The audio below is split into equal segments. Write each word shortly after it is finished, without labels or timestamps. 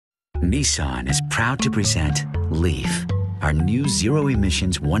Nissan is proud to present Leaf, our new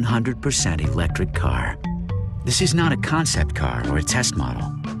zero-emissions 100% electric car. This is not a concept car or a test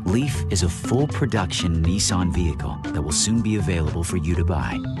model. Leaf is a full production Nissan vehicle that will soon be available for you to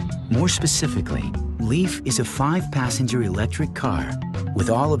buy. More specifically, Leaf is a 5-passenger electric car with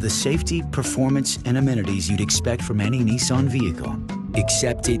all of the safety, performance, and amenities you'd expect from any Nissan vehicle.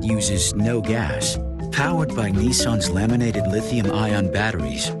 Except it uses no gas. Powered by Nissan's laminated lithium-ion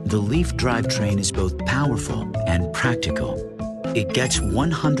batteries, the Leaf drivetrain is both powerful and practical. It gets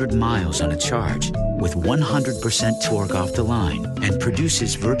 100 miles on a charge with 100% torque off the line and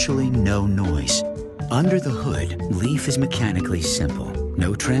produces virtually no noise. Under the hood, Leaf is mechanically simple.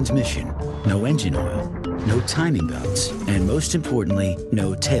 No transmission, no engine oil, no timing belts, and most importantly,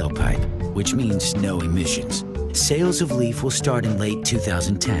 no tailpipe, which means no emissions. Sales of Leaf will start in late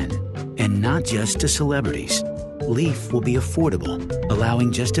 2010. And not just to celebrities. Leaf will be affordable,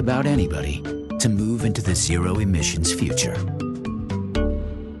 allowing just about anybody to move into the zero-emissions future.